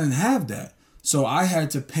his dad. I didn't have that. So I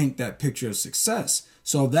had to paint that picture of success.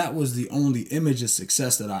 So that was the only image of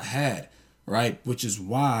success that I had, right? Which is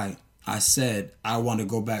why I said I want to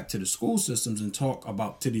go back to the school systems and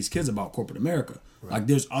talk to these kids about corporate America. Right. Like,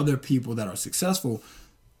 there's other people that are successful.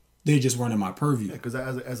 They just weren't in my purview. Yeah, because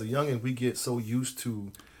as a youngin', we get so used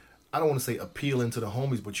to, I don't want to say appealing to the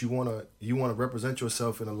homies, but you wanna represent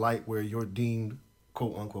yourself in a light where you're deemed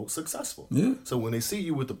quote unquote successful. Yeah. So when they see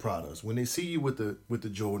you with the Pradas, when they see you with the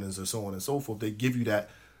Jordans and so on and so forth, they give you that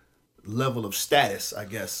level of status, I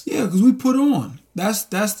guess. Yeah, because we put on. That's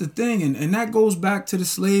the thing, and that goes back to the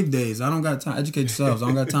slave days. I don't got time. Educate yourselves. I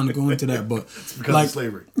don't got time to go into that, but it's because of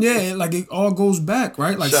slavery. Yeah, like it all goes back,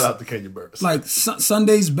 right? Like, shout out to Kenya Burris. Like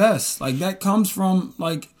Sunday's best. Like, that comes from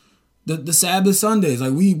like the Sabbath Sundays.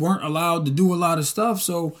 Like, we weren't allowed to do a lot of stuff,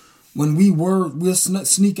 so when we'll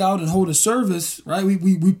sneak out and hold a service, right?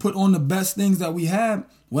 We put on the best things that we had,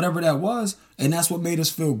 whatever that was, and that's what made us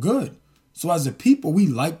feel good. So as a people, we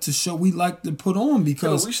like to put on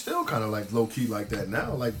because we still kind of like low key like that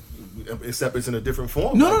now, like except it's in a different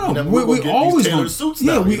form. No. Like, we always gonna suits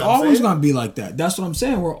now, we always gonna be like that. That's what I'm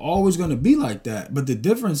saying. We're always gonna be like that. But the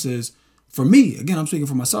difference is, for me, again, I'm speaking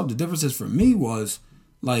for myself. The difference is for me was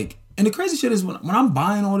like, and the crazy shit is when I'm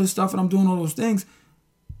buying all this stuff and I'm doing all those things.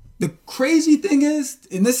 The crazy thing is,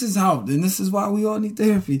 and this is why we all need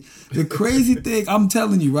therapy. The crazy thing, I'm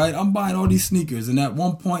telling you, right? I'm buying all these sneakers, and at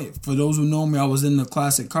one point, for those who know me, I was in the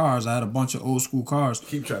classic cars. I had a bunch of old school cars.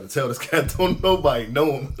 Keep trying to tell this cat, don't nobody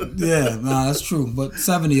know him. Yeah, nah, that's true. But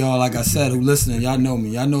 70 y'all, like I said, who listening, y'all know me.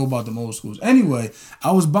 Y'all know about them old schools. Anyway,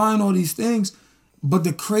 I was buying all these things, but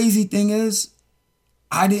the crazy thing is,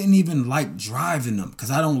 I didn't even like driving them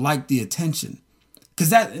because I don't like the attention. Cause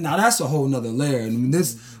that's a whole nother layer. And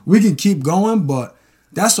we can keep going, but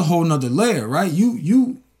that's a whole nother layer, right?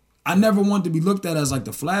 I never wanted to be looked at as like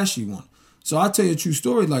the flashy one. So I'll tell you a true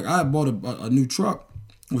story. Like, I bought a new truck,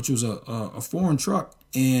 which was a foreign truck,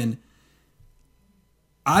 and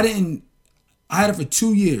I had it for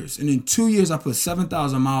 2 years. And in 2 years, I put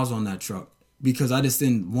 7,000 miles on that truck because I just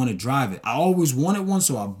didn't want to drive it. I always wanted one,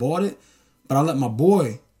 so I bought it, but I let my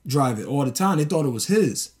boy drive it all the time. They thought it was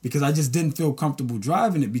his because I just didn't feel comfortable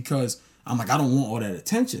driving it because I'm like, I don't want all that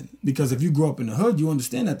attention. Because if you grew up in the hood, you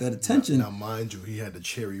understand that attention. Now mind you, he had the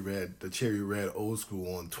cherry red old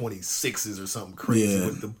school on 26s or something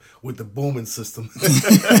crazy with the booming system.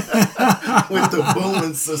 With the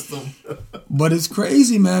booming system. But it's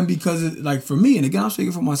crazy, man, because like for me, and again, I'm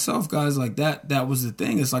speaking for myself, guys, like that was the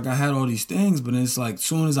thing. It's like I had all these things, but then it's like as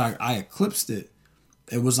soon as I eclipsed it,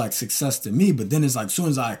 it was like success to me. But then it's like, as soon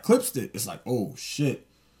as I eclipsed it, it's like, oh shit,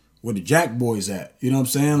 where the Jack boys at? You know what I'm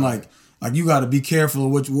saying? Like you got to be careful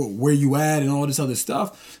of where you at and all this other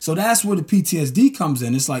stuff. So that's where the PTSD comes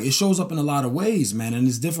in. It's like, it shows up in a lot of ways, man. And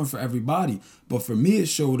it's different for everybody. But for me, it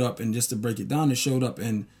showed up, and just to break it down, it showed up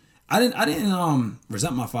in, I didn't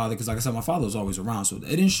resent my father because, like I said, my father was always around, so it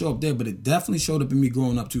didn't show up there, but it definitely showed up in me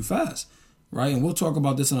growing up too fast, right? And we'll talk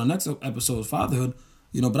about this in our next episode of fatherhood,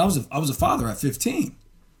 you know. But I was a father at 15,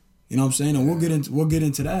 you know what I'm saying? And we'll get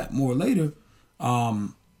into that more later.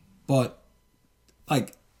 But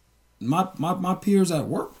like my peers at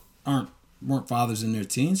work weren't fathers in their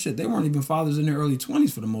teens. Shit, they weren't even fathers in their early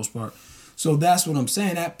 20s for the most part. So that's what I'm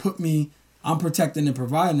saying. That put me. I'm protecting and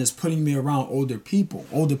providing is putting me around older people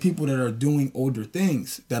that are doing older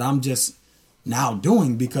things that I'm just now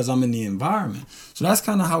doing because I'm in the environment. So that's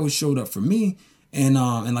kind of how it showed up for me. And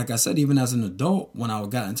like I said, even as an adult, when I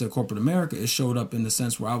got into corporate America, it showed up in the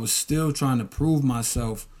sense where I was still trying to prove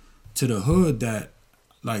myself to the hood that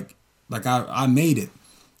like I made it,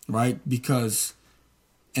 right? Because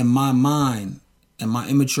in my mind, in my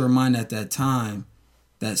immature mind at that time,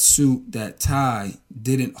 that suit, that tie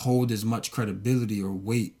didn't hold as much credibility or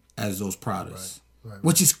weight as those Pradas. Right.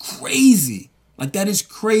 Which is crazy. Like, that is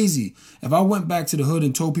crazy. If I went back to the hood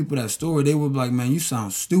and told people that story, they would be like, man, you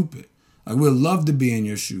sound stupid. Like, we'd love to be in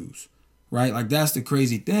your shoes. Right? Like, that's the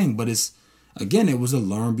crazy thing. But it was a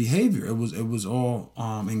learned behavior. It was all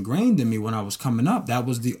ingrained in me when I was coming up. That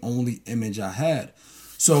was the only image I had.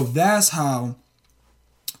 So that's how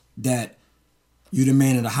that you the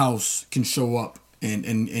man of the house can show up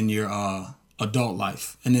in your adult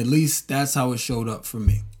life. And at least that's how it showed up for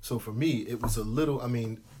me. So for me, it was a little, I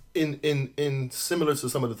mean, in similar to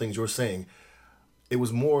some of the things you're saying, it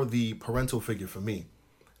was more the parental figure for me.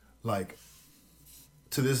 Like,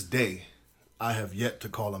 to this day, I have yet to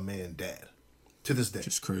call a man dad. To this day.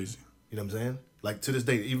 It's crazy. You know what I'm saying? Like, to this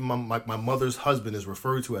day, even my mother's husband is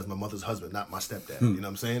referred to as my mother's husband, not my stepdad. You know what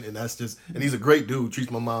I'm saying? And that's just, and he's a great dude,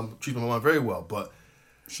 treats my mom very well, but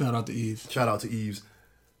Shout out to Eves.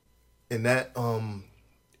 And that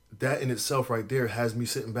in itself right there has me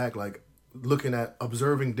sitting back, like, looking at,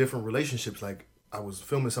 observing different relationships. Like, I was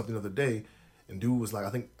filming something the other day, and dude was like,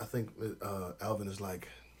 I think Alvin is like,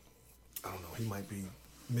 I don't know, he might be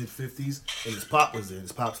mid-50s, and his pop was there.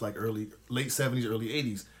 His pop's like late 70s, early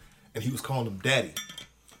 80s, and he was calling him daddy.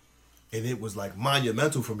 And it was like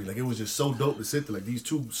monumental for me. Like, it was just so dope to sit there, like, these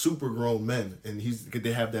two super grown men, and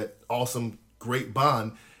they have that awesome, great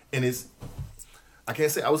bond. And I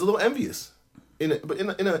can't say I was a little envious, but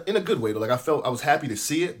in a good way though. Like, I was happy to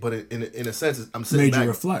see it, but in a sense, I'm sitting back. Made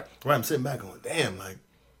you reflect. Right, I'm sitting back going, damn, like,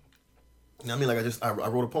 you know what I mean? Like, I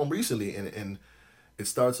wrote a poem recently, and it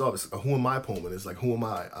starts off, it's a who am I poem, and it's like, who am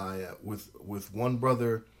I? With one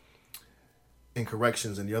brother in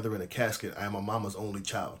corrections and the other in a casket, I am my mama's only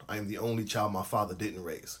child. I am the only child my father didn't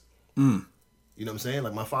raise. You know what I'm saying?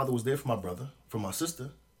 Like, my father was there for my brother, for my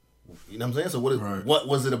sister. You know what I'm saying? So what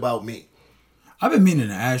was it about me? I've been meaning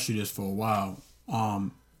to ask you this for a while.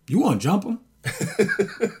 You want to jump him?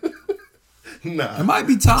 Nah. It might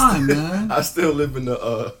be time, man. I still live in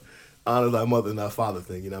the honor thy mother and thy father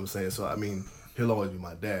thing. You know what I'm saying? So, I mean, he'll always be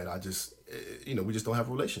my dad. I just, we just don't have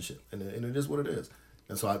a relationship. And it is what it is.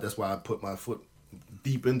 And so that's why I put my foot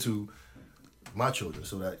deep into my children,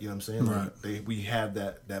 so that, you know what I'm saying, right. we have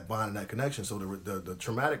that bond and that connection. So the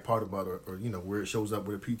traumatic part about it, or where it shows up,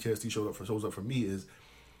 where the PTSD shows up for me, is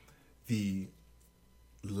the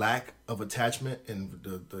lack of attachment and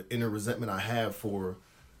the inner resentment I have for,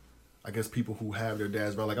 I guess, people who have their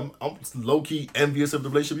dads around. Like, I'm low key envious of the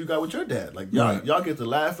relationship you got with your dad. Like, y'all get to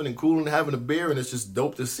laughing and cooling and having a beer, and it's just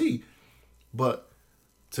dope to see. But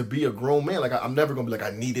to be a grown man, like, I'm never gonna be like,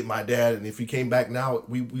 I needed my dad, and if he came back now,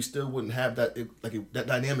 we still wouldn't have that. That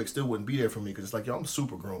dynamic still wouldn't be there for me, because it's like, yo, I'm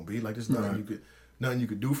super grown, B. Like, there's nothing you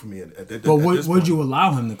could do for me. But would you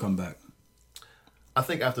allow him to come back? I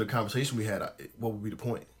think after the conversation we had, what would be the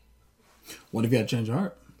point? What if you had to change your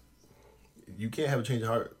heart? You can't have a change of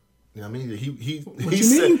heart. You know what I mean?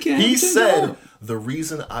 He said the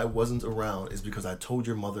reason I wasn't around is because I told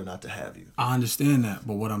your mother not to have you. I understand that,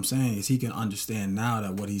 but what I'm saying is he can understand now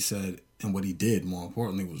that what he said and what he did, more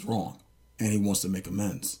importantly, was wrong, and he wants to make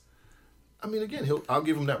amends. I mean, again, I'll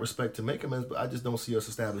give him that respect to make amends, but I just don't see us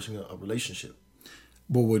establishing a relationship.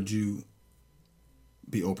 But would you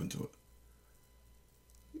be open to it?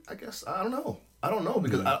 I guess I don't know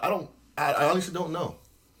because I honestly don't know.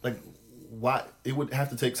 Like, why it would have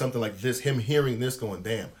to take something like this, him hearing this, going,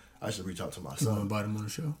 damn, I should reach out to my son. You want to invite him on the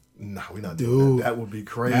show? Nah, we're not doing that. That would be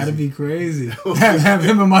crazy. That'd be crazy. have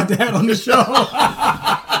him and my dad on the show.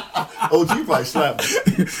 OG probably slap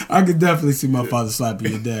me. I could definitely see my father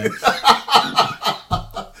slapping your dad.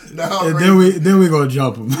 And then we gonna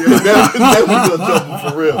jump him. Yeah, then we gonna jump him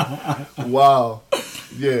for real. Wow.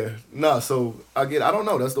 Yeah. Nah. So again, I don't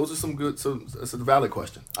know. Those are some good. So it's a valid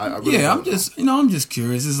question. I really I'm just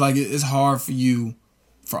curious. It's like it's hard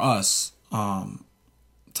for us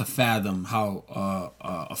to fathom how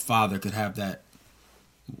a father could have that.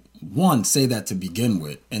 One, say that to begin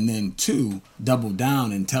with, and then two, double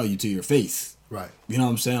down and tell you to your face. Right. You know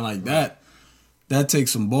what I'm saying? Like that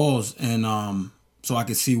takes some balls, and so I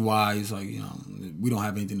can see why he's like, we don't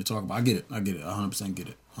have anything to talk about. I get it. 100% get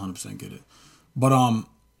it.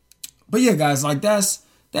 But yeah, guys, like that's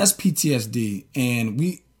PTSD, and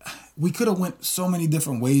we could have went so many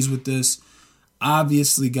different ways with this.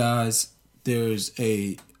 Obviously, guys, there's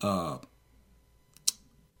a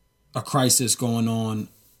crisis going on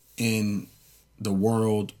in the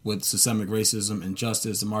world with systemic racism,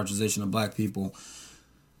 injustice, and marginalization of black people.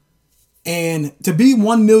 And to be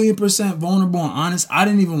 1,000,000% vulnerable and honest, I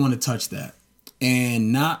didn't even want to touch that.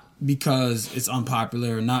 And not because it's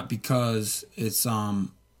unpopular, not because it's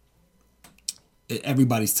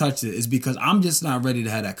everybody's touched it. It's because I'm just not ready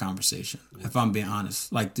to have that conversation, if I'm being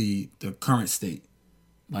honest. Like the current state,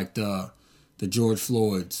 like the George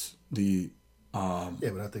Floyd's, but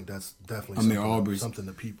I think that's definitely something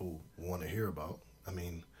that people want to hear about. I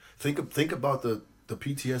mean, think about the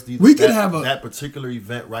PTSD that particular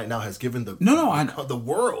event right now has given the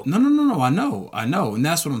world. No. I know, and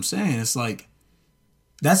that's what I'm saying. It's like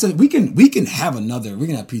we can have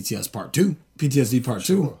PTSD part 2. PTSD part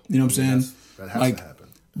 2. You know what I'm saying? That has to happen.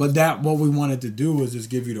 But what we wanted to do was just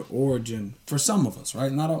give you the origin for some of us,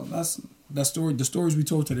 right? Not all, that story. The stories we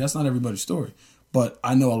told today, that's not everybody's story. But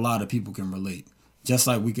I know a lot of people can relate. Just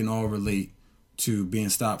like we can all relate to being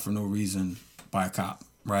stopped for no reason by a cop,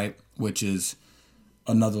 right? Which is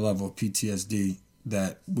another level of PTSD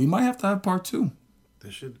that we might have to have part 2.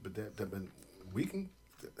 That shit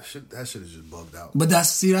is just bugged out. But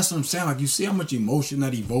that's what I'm saying. Like, you see how much emotion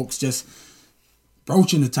that evokes just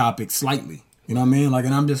broaching the topic slightly. You know what I mean? Like,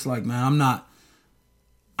 and I'm just like, man,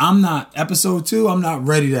 I'm not episode 2. I'm not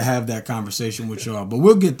ready to have that conversation with y'all, but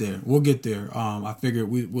we'll get there. I figured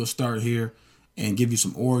we'll start here and give you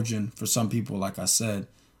some origin for some people, like I said,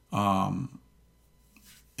 and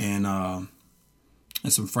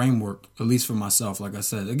some framework, at least for myself. Like I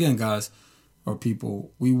said, again, guys, or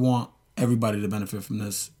people, we want everybody to benefit from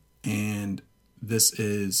this, and this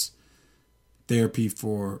is therapy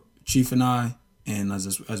for Chief and I. And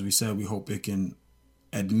as we said, we hope it can,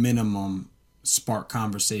 at minimum, spark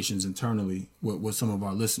conversations internally with some of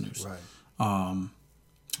our listeners. Right.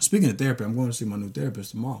 Speaking of therapy, I'm going to see my new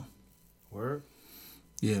therapist tomorrow. Word?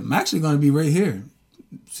 Yeah, I'm actually going to be right here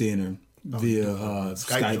seeing her via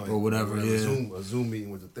Skype or whatever. A Zoom meeting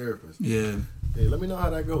with the therapist. Yeah. Hey, let me know how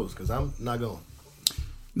that goes, because I'm not going.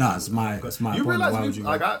 Nah, it's my You realize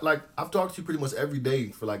I've talked to you pretty much every day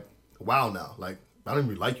for like a while now. Like, I don't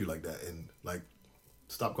even like you like that, and like,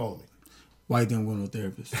 stop calling me. Why you think I'm going to a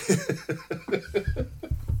therapist?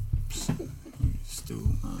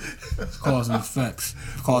 Stupid, man. It's cause and effects.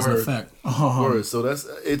 Cause and effect. Word. So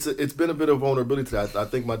it's been a bit of vulnerability to that. I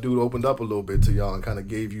think my dude opened up a little bit to y'all and kind of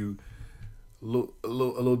gave you a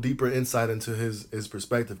little deeper insight into his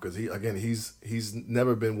perspective, because he's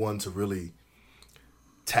never been one to really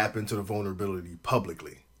tap into the vulnerability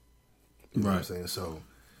publicly. You know what I'm saying? So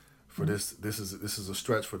for this is a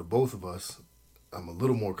stretch for the both of us. I'm a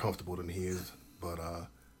little more comfortable than he is, but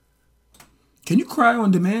can you cry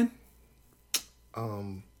on demand?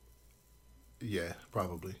 Yeah,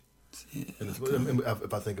 probably. Yeah, and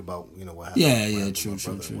if I think about what happened. Yeah, true.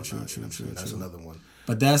 That's another one.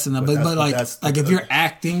 But that's another. But like if you're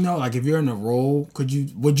acting though, like if you're in a role,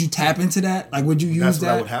 would you tap into that? Like, would you use that? That's what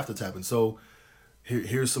I would have to tap in. So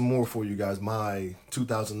here's some more for you guys.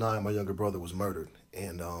 2009, my younger brother was murdered,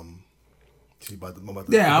 and I'm about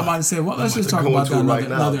to say, well, let's just talk about that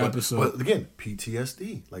another episode. But again,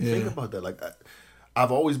 PTSD. Like, think about that. Like,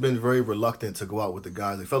 I've always been very reluctant to go out with the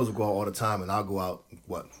guys. Like, fellas will go out all the time, and I'll go out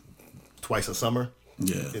twice a summer.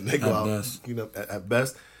 Yeah, and they go out, at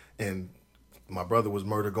best. And my brother was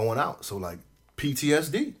murdered going out, so like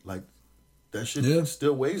PTSD, like that shit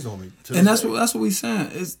still weighs on me. And that's what we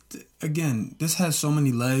saying. It's, again, this has so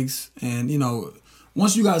many legs, and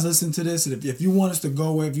once you guys listen to this, and if you want us to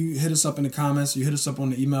go, if you hit us up in the comments, you hit us up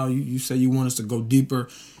on the email, you say you want us to go deeper,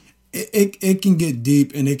 it can get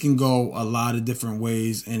deep, and it can go a lot of different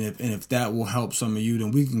ways, and if that will help some of you,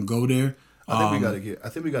 then we can go there. I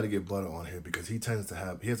think we gotta get Butter on here, because he has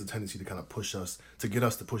a tendency to kind of push us, to get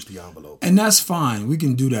us to push the envelope. And that's fine. We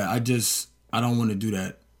can do that. I don't want to do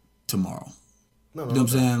that tomorrow. No, you know what I'm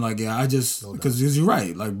saying? Like, yeah, because you're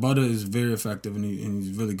right. Like, Butter is very effective, and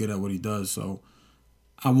he's really good at what he does. So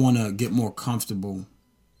I want to get more comfortable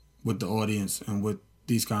with the audience and with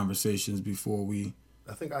these conversations before we.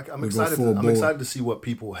 I'm excited. I'm excited to see what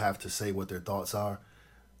people have to say, what their thoughts are,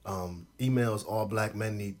 Emails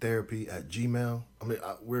allblackmenneedtherapy@gmail. I mean,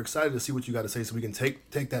 we're excited to see what you got to say so we can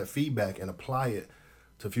take that feedback and apply it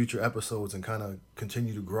to future episodes and kind of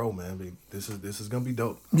continue to grow, man. I mean, this is gonna be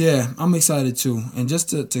dope. Yeah, I'm excited too. And just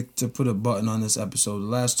to put a button on this episode, the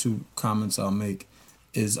last two comments I'll make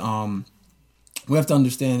is we have to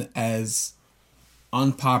understand, as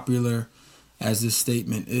unpopular as this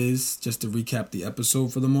statement is, just to recap the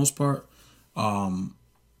episode for the most part,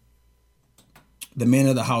 the man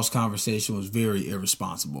of the house conversation was very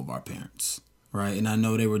irresponsible of our parents, right? And I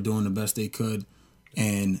know they were doing the best they could,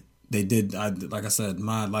 and they did. Like I said,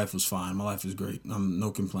 my life was fine. My life is great.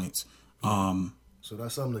 No complaints. So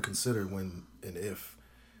that's something to consider when and if,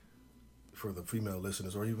 for the female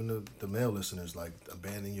listeners or even the male listeners, like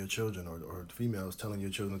abandoning your children or females telling your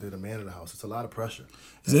children that they're the man of the house. It's a lot of pressure.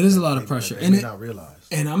 It is a lot of pressure. They may not realize.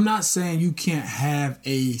 And I'm not saying you can't have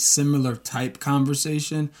a similar type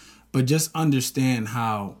conversation, but just understand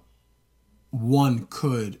how one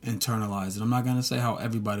could internalize it. I'm not going to say how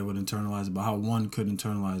everybody would internalize it, but how one could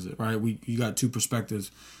internalize it, right? You got two perspectives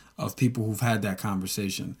of people who've had that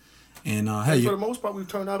converation. And hey, for the most part, we've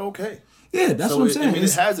turned out okay. Yeah, that's what I'm saying. I mean,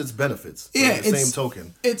 it has its benefits. Yeah, the same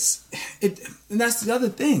token. And that's the other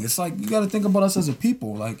thing. It's like, you got to think about us as a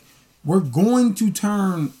people. Like, we're going to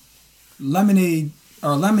turn lemonade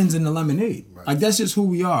or lemons into lemonade. Right. Like, that's just who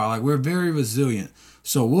we are. Like, we're very resilient.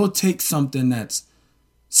 So we'll take something that's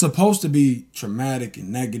supposed to be traumatic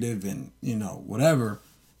and negative and, whatever,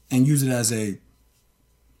 and use it as a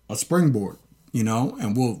springboard,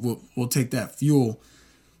 and we'll take that fuel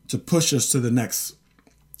to push us to the next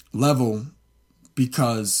level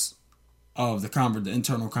because of the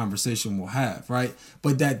internal conversation we'll have, right?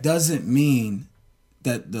 But that doesn't mean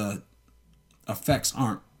that the effects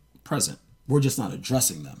aren't present. We're just not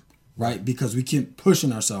addressing them, right? Because we keep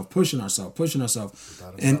pushing ourselves.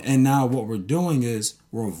 And now what we're doing is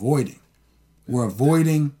we're avoiding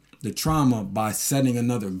the trauma by setting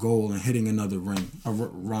another goal and hitting another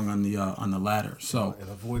rung on the ladder. So, and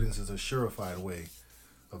avoidance is a surefire way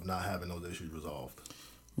of not having those issues resolved.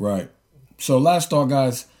 Right. So last thought,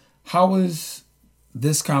 guys, how is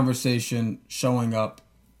this conversation showing up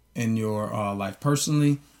in your life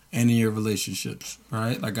personally and in your relationships,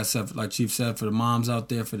 right? Like I said, like Chief said, for the moms out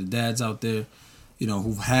there, for the dads out there,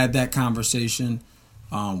 who've had that conversation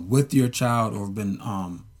with your child or been,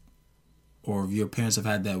 or your parents have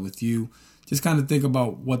had that with you, just kind of think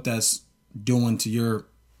about what that's doing to your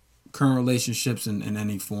current relationships in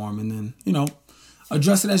any form, and then,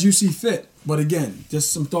 address it as you see fit. But again,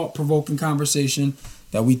 just some thought-provoking conversation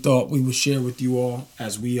that we thought we would share with you all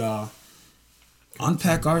as we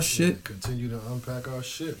unpack our shit. Continue to unpack our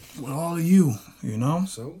shit. With all of you,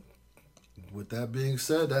 So, with that being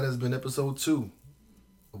said, that has been episode 2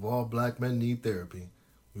 of All Black Men Need Therapy.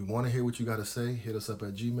 We want to hear what you got to say. Hit us up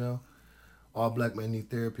at Gmail.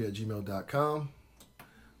 allblackmenneedtherapy@gmail.com.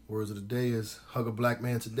 Words of the day is hug a black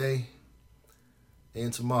man today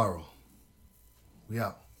and tomorrow. We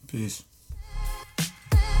out. Peace.